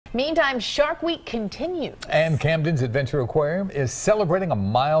Meantime, Shark Week continues. And Camden's Adventure Aquarium is celebrating a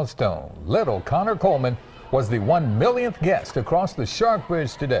milestone. Little Connor Coleman was the 1 millionth guest across the Shark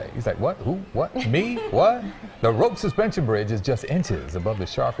Bridge today. He's like, what? Who? What? Me? What? The rope suspension bridge is just inches above the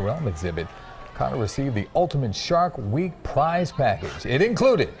Shark Realm exhibit. Connor received the Ultimate Shark Week prize package. It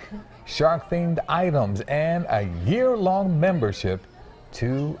included shark-themed items and a year-long membership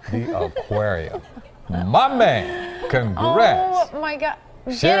to the aquarium. My man, congrats. Oh, my God.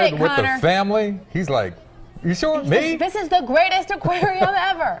 Shared with the family. He's like, you sure? Me? This is the greatest aquarium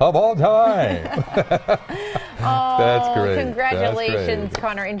ever. Of all time. Oh, That's great. Congratulations, That's great.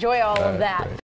 Connor. Enjoy all of that. Great.